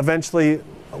 and eventually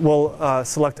we'll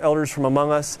select elders from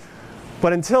among us.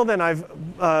 But until then, I've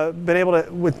been able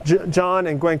to, with John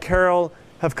and Gwen Carroll,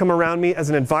 have come around me as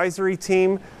an advisory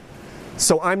team.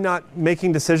 So I'm not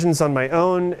making decisions on my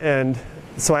own, and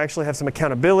so I actually have some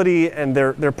accountability, and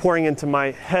they're pouring into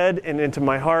my head and into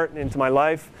my heart and into my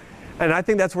life. And I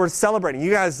think that's worth celebrating. You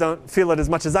guys don't feel it as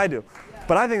much as I do,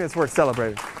 but I think that's worth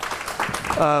celebrating.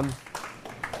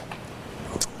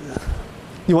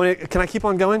 Can I keep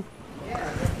on going?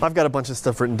 Yeah. I've got a bunch of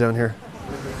stuff written down here.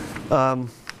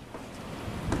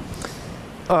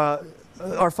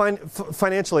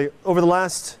 Financially, over the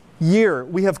last year,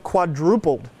 we have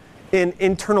quadrupled in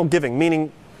internal giving,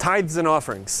 meaning tithes and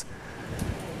offerings.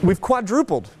 We've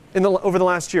quadrupled over the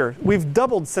last year. We've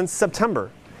doubled since September.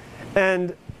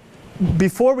 And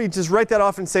before we just write that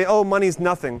off and say, oh, money's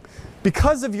nothing,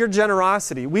 because of your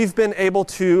generosity, we've been able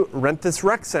to rent this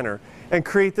rec center and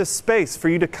create this space for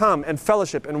you to come and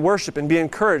fellowship and worship and be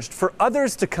encouraged, for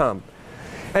others to come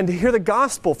and to hear the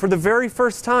gospel for the very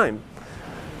first time.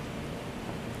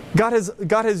 God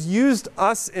has used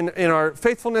us in our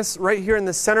faithfulness right here in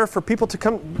the center for people to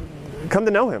come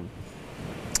to know Him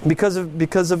because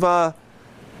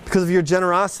of your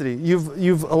generosity.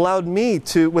 You've allowed me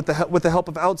to, with the help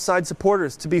of outside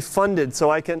supporters, to be funded so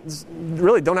I can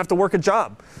really don't have to work a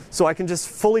job, so I can just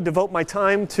fully devote my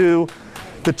time to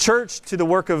the church, to the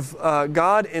work of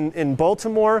God in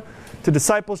Baltimore, to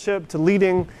discipleship, to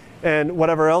leading, and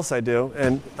whatever else I do.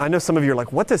 And I know some of you are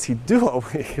like, what does he do all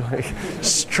week? Like,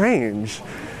 strange.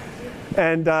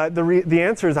 And the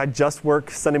answer is I just work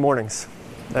Sunday mornings.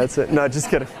 That's it. No, just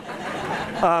kidding.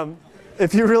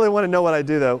 if you really want to know what I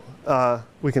do, though,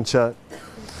 we can chat.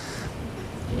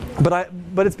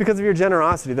 But it's because of your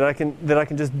generosity that I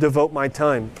can just devote my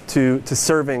time to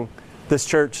serving this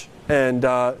church and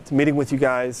to meeting with you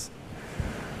guys.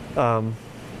 And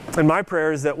my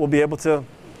prayer is that we'll be able to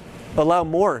allow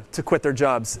more to quit their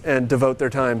jobs and devote their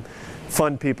time,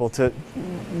 fund people to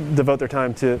devote their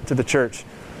time to the church,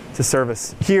 to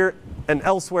service here and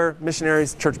elsewhere,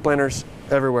 missionaries, church planners,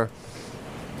 everywhere.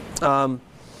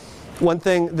 One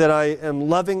thing that I am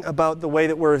loving about the way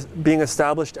that we're being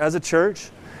established as a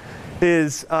church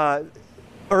is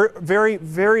very,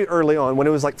 very early on, when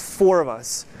it was like 4 of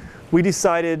us, we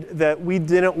decided that we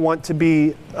didn't want to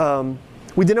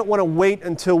wait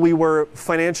until we were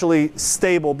financially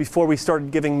stable before we started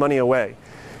giving money away.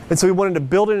 And so we wanted to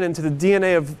build it into the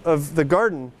DNA of the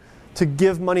garden to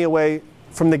give money away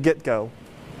from the get-go.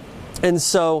 And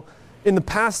so in the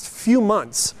past few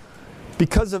months,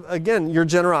 because of, again, your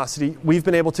generosity, we've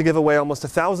been able to give away almost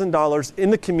 $1,000 in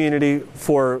the community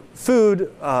for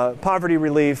food, poverty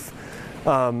relief.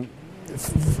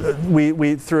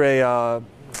 We threw a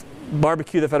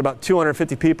barbecue that fed about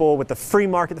 250 people with the free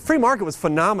market. The free market was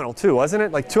phenomenal too, wasn't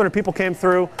it? Like 200 people came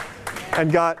through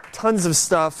and got tons of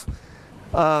stuff.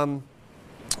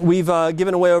 We've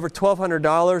given away over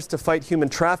 $1,200 to fight human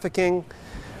trafficking.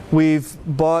 We've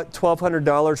bought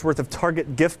 $1,200 worth of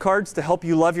Target gift cards to help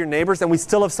you love your neighbors, and we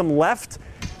still have some left.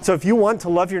 So if you want to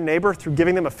love your neighbor through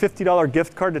giving them a $50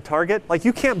 gift card to Target, like,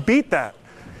 you can't beat that.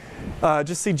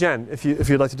 Just see Jen if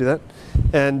you'd like to do that.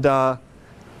 And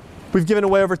we've given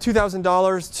away over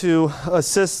 $2,000 to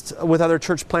assist with other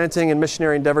church planting and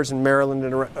missionary endeavors in Maryland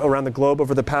and around the globe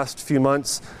over the past few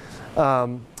months.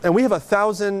 And we have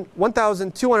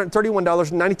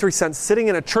 $1,231.93 sitting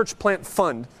in a church plant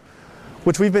fund,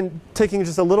 which we've been taking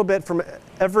just a little bit from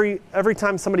every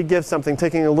time somebody gives something,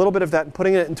 taking a little bit of that and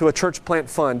putting it into a church plant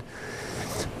fund.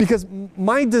 Because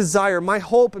my desire, my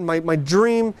hope, and my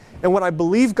dream, and what I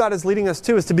believe God is leading us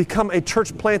to is to become a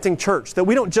church planting church. That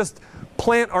we don't just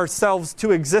plant ourselves to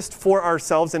exist for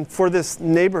ourselves and for this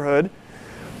neighborhood,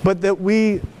 but that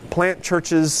we plant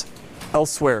churches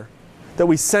elsewhere. That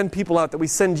we send people out, that we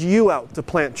send you out to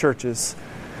plant churches.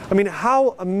 I mean,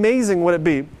 how amazing would it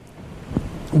be?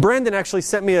 Brandon actually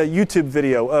sent me a YouTube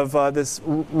video of this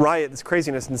riot, this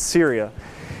craziness in Syria.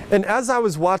 And as I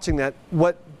was watching that,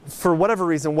 for whatever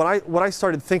reason, what I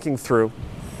started thinking through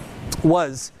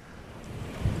was,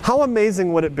 how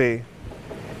amazing would it be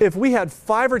if we had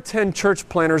 5 or 10 church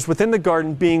planters within the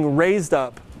garden being raised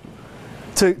up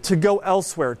to go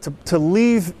elsewhere, to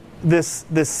leave this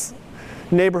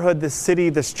neighborhood, this city,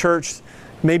 this church,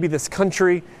 maybe this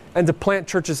country, and to plant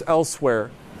churches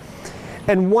elsewhere.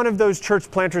 And one of those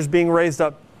church planters being raised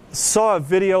up saw a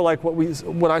video like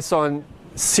what I saw in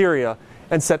Syria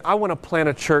and said, I want to plant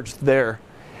a church there.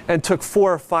 And took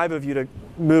 4 or 5 of you to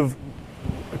move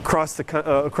across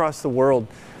the world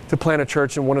to plant a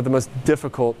church in one of the most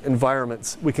difficult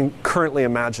environments we can currently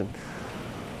imagine.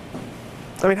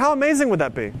 I mean, how amazing would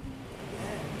that be?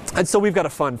 And so we've got a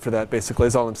fund for that, basically,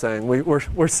 is all I'm saying.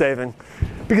 We're saving.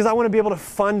 Because I want to be able to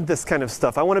fund this kind of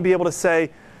stuff. I want to be able to say,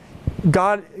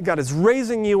 God is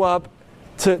raising you up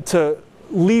to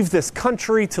leave this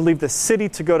country, to leave this city,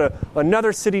 to go to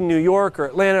another city, New York or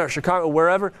Atlanta or Chicago,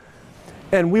 wherever.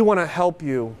 And we want to help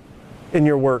you in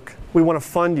your work. We want to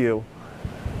fund you.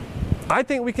 I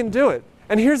think we can do it.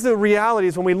 And here's the reality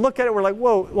is when we look at it, we're like,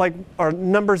 whoa, like our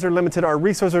numbers are limited, our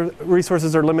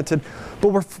resources are limited, but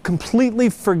we're completely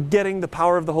forgetting the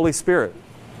power of the Holy Spirit.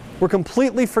 We're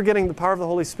completely forgetting the power of the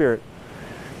Holy Spirit.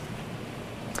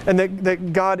 And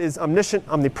that God is omniscient,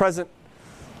 omnipresent,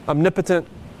 omnipotent,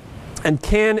 and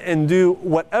can and do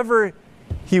whatever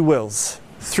He wills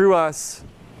through us,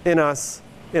 in our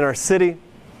city.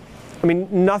 I mean,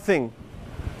 nothing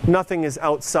is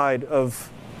outside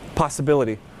of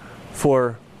possibility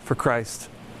for Christ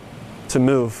to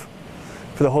move,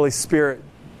 for the Holy Spirit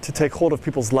to take hold of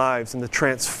people's lives and to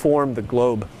transform the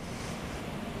globe.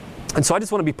 And so I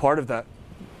just want to be part of that.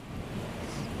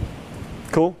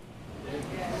 Cool?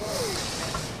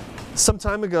 Some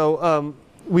time ago,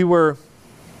 we were,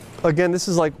 again, this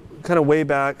is like kind of way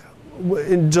back.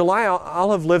 In July,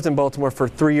 I'll have lived in Baltimore for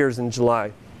 3 years in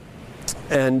July.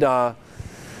 And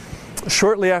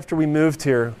shortly after we moved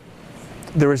here,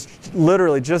 there was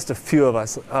literally just a few of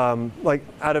us. Like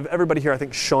out of everybody here, I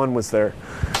think Sean was there.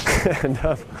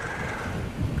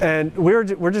 and we're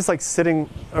just like sitting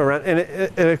around. And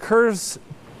it occurs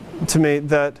to me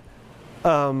that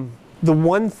the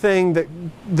one thing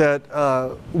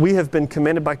that we have been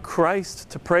commanded by Christ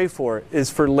to pray for is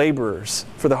for laborers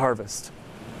for the harvest.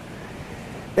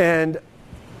 And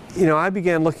I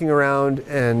began looking around,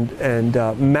 and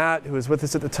Matt, who was with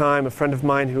us at the time, a friend of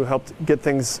mine who helped get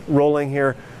things rolling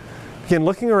here, began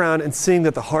looking around and seeing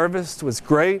that the harvest was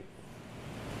great,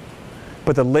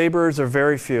 but the laborers are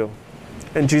very few.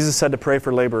 And Jesus said to pray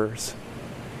for laborers.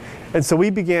 And so we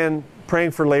began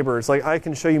praying for laborers. Like, I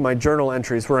can show you my journal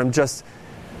entries where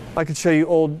I could show you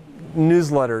old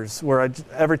newsletters where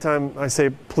every time I say,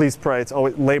 please pray, it's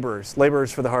always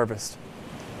laborers for the harvest.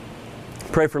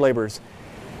 Pray for laborers.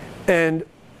 And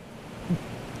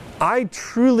I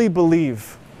truly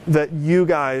believe that you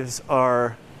guys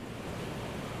are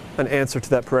an answer to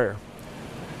that prayer.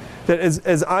 That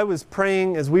as I was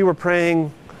praying, as we were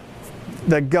praying,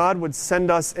 that God would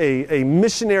send us a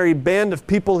missionary band of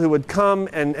people who would come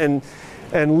and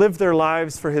live their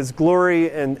lives for His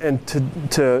glory and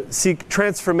to seek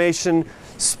transformation,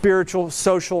 spiritual,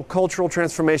 social, cultural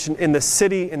transformation in the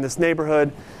city, in this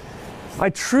neighborhood.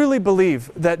 I truly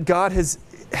believe that God has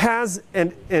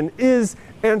and is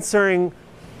answering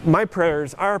my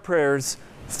prayers, our prayers,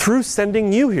 through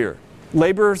sending you here,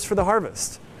 laborers for the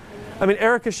harvest. I mean,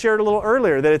 Erica shared a little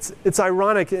earlier that it's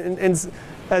ironic, and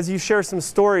as you share some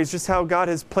stories, just how God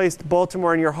has placed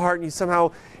Baltimore in your heart, and you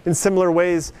somehow, in similar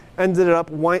ways, ended up,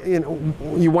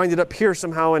 you winded up here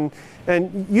somehow,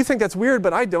 and you think that's weird,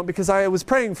 but I don't, because I was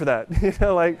praying for that.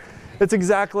 It's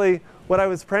exactly what I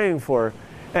was praying for,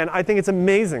 and I think it's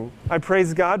amazing. I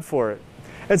praise God for it.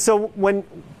 And so when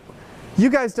you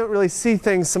guys don't really see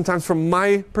things sometimes from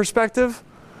my perspective,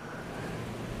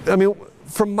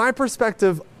 from my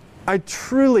perspective, I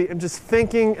truly am just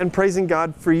thanking and praising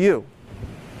God for you.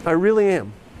 I really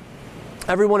am.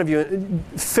 Every one of you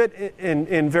fit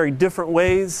in very different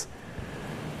ways,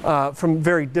 from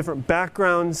very different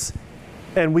backgrounds,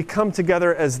 and we come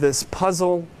together as this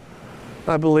puzzle,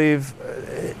 I believe,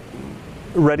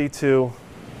 ready to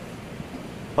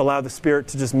allow the Spirit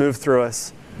to just move through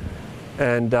us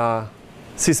and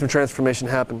see some transformation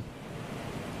happen.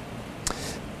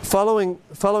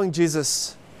 Following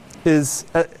Jesus is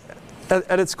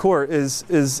at its core is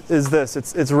this.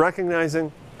 It's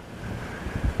recognizing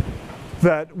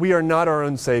that we are not our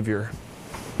own Savior.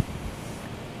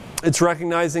 It's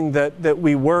recognizing that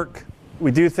we work,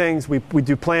 we do things, we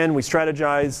do plan, we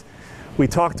strategize, we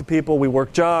talk to people, we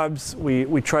work jobs,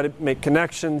 we try to make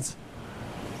connections,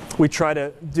 we try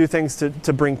to do things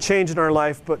to bring change in our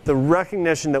life, but the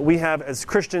recognition that we have as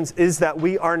Christians is that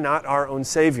we are not our own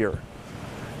Savior.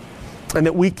 And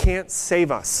that we can't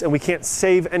save us, and we can't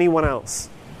save anyone else.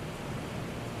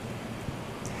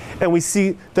 And we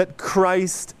see that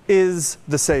Christ is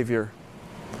the Savior.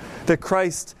 That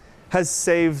Christ has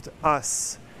saved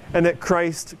us. And that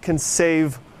Christ can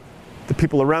save the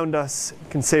people around us,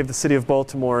 can save the city of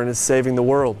Baltimore, and is saving the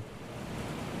world.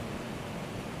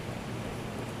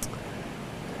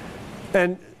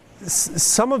 And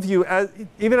some of you,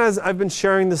 even as I've been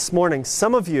sharing this morning,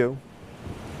 some of you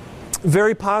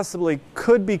very possibly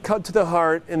could be cut to the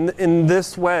heart in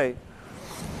this way.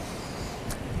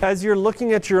 As you're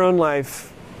looking at your own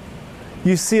life,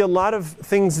 you see a lot of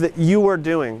things that you are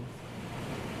doing.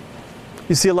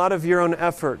 You see a lot of your own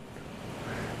effort.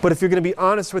 But if you're going to be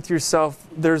honest with yourself,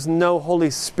 there's no Holy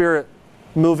Spirit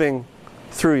moving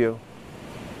through you.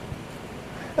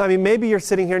 I mean, maybe you're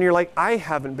sitting here and you're like, I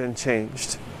haven't been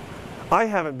changed. I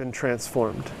haven't been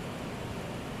transformed.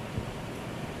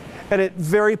 And it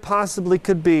very possibly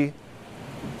could be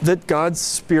that God's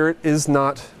Spirit is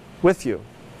not with you.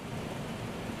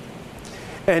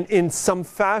 And in some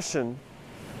fashion,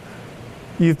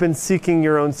 you've been seeking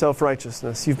your own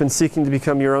self-righteousness. You've been seeking to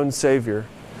become your own Savior.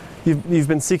 You've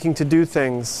been seeking to do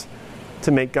things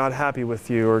to make God happy with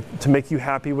you or to make you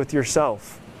happy with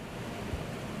yourself.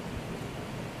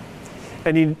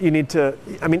 And you need to,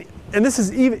 and this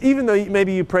is even though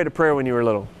maybe you prayed a prayer when you were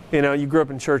little. You grew up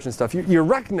in church and stuff. You're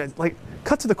recognized,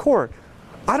 cut to the core.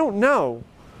 I don't know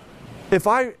if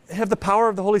I have the power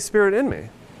of the Holy Spirit in me.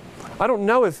 I don't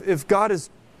know if God is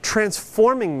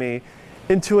transforming me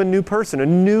into a new person, a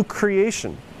new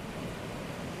creation.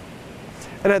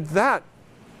 And at that,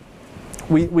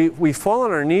 we fall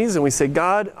on our knees and we say,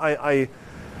 God, I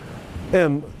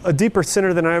am a deeper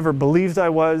sinner than I ever believed I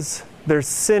was. There's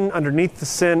sin underneath the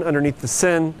sin, underneath the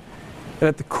sin. And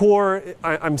at the core,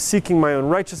 I'm seeking my own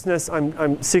righteousness.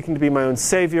 I'm seeking to be my own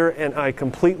Savior, and I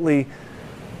completely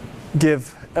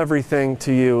give everything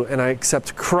to you. And I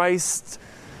accept Christ.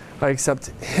 I accept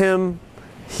Him.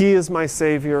 He is my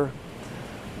Savior.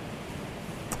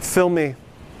 Fill me.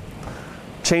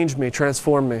 Change me.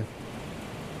 Transform me.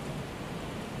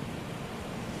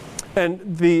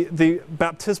 And the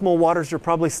baptismal waters are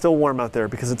probably still warm out there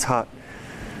because it's hot.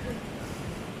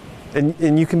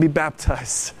 And you can be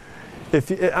baptized.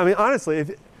 Honestly,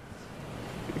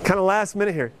 kind of last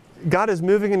minute here. God is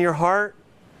moving in your heart.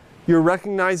 You're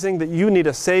recognizing that you need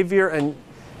a Savior,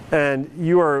 and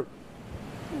you are,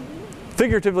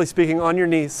 figuratively speaking, on your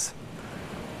knees.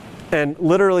 And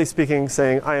literally speaking,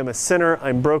 saying, I am a sinner,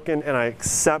 I'm broken, and I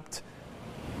accept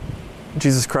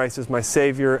Jesus Christ as my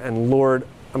Savior and Lord.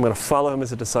 I'm going to follow Him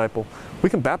as a disciple. We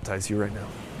can baptize you right now.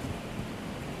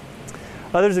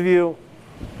 Others of you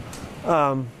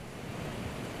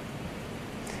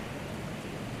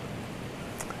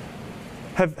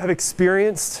have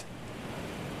experienced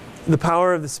the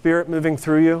power of the Spirit moving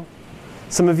through you.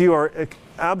 Some of you are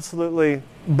absolutely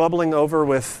bubbling over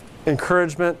with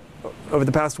encouragement over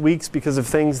the past weeks because of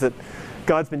things that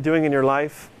God's been doing in your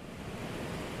life.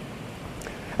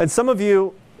 And some of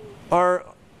you are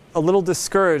a little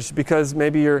discouraged because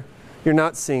maybe you're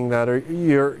not seeing that, or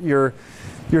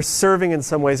you're serving in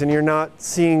some ways and you're not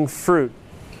seeing fruit.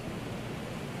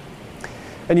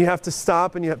 And you have to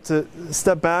stop and you have to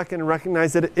step back and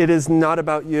recognize that it is not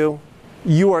about you.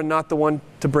 You are not the one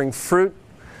to bring fruit.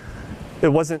 It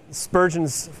wasn't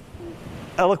Spurgeon's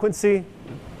eloquency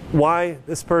why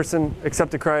this person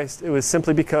accepted Christ. It was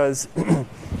simply because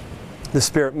the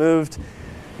Spirit moved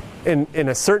in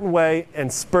a certain way,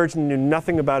 and Spurgeon knew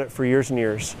nothing about it for years and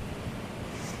years.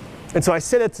 And so I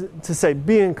say that to say,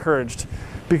 be encouraged,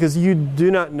 because you do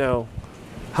not know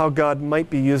how God might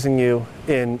be using you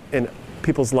in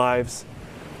people's lives.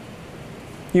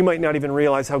 You might not even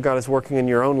realize how God is working in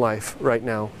your own life right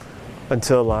now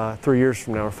until 3 years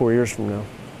from now or 4 years from now.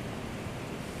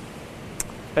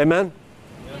 Amen?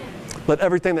 Yeah. Let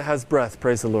everything that has breath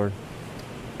praise the Lord.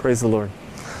 Praise the Lord.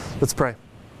 Let's pray.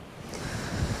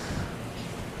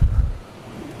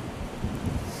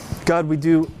 God, we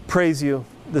do praise you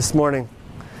this morning.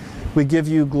 We give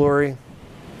you glory.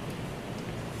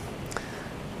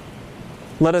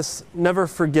 Let us never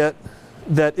forget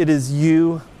that it is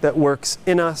you that works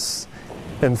in us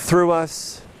and through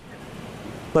us.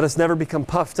 Let us never become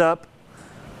puffed up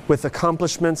with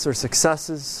accomplishments or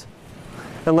successes.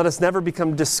 And let us never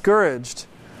become discouraged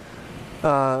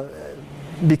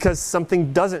because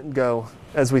something doesn't go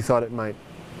as we thought it might.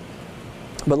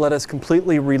 But let us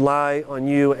completely rely on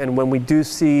you. And when we do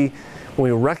see,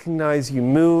 when we recognize you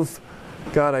move,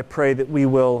 God, I pray that we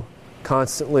will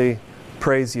constantly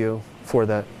praise you for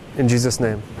that. In Jesus'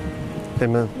 name,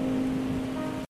 amen.